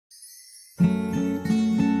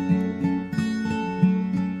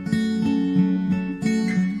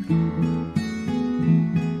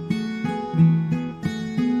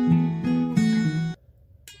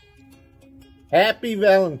Happy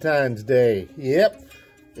Valentine's Day. Yep,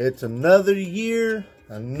 it's another year,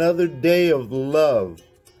 another day of love.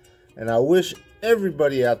 And I wish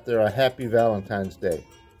everybody out there a happy Valentine's Day.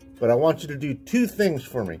 But I want you to do two things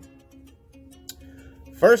for me.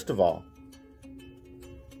 First of all,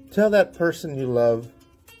 tell that person you love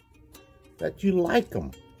that you like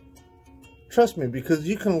them. Trust me, because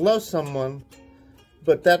you can love someone,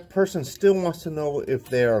 but that person still wants to know if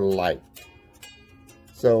they are liked.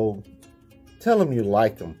 So tell them you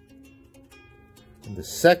like them. And the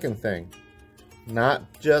second thing, not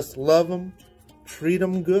just love them, treat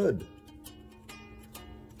them good.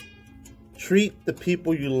 Treat the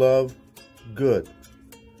people you love good.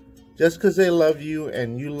 Just because they love you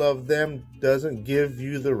and you love them doesn't give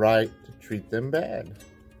you the right to treat them bad.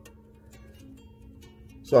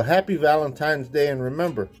 So happy Valentine's Day, and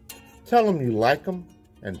remember, tell them you like them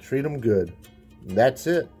and treat them good. And that's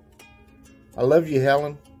it. I love you,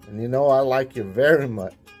 Helen, and you know I like you very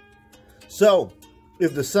much. So,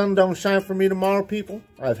 if the sun don't shine for me tomorrow, people,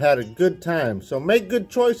 I've had a good time. So make good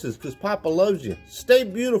choices, because Papa loves you. Stay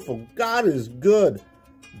beautiful. God is good.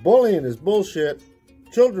 Bullying is bullshit.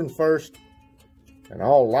 Children first. And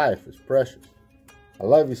all life is precious. I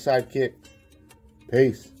love you, sidekick.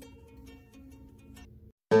 Peace.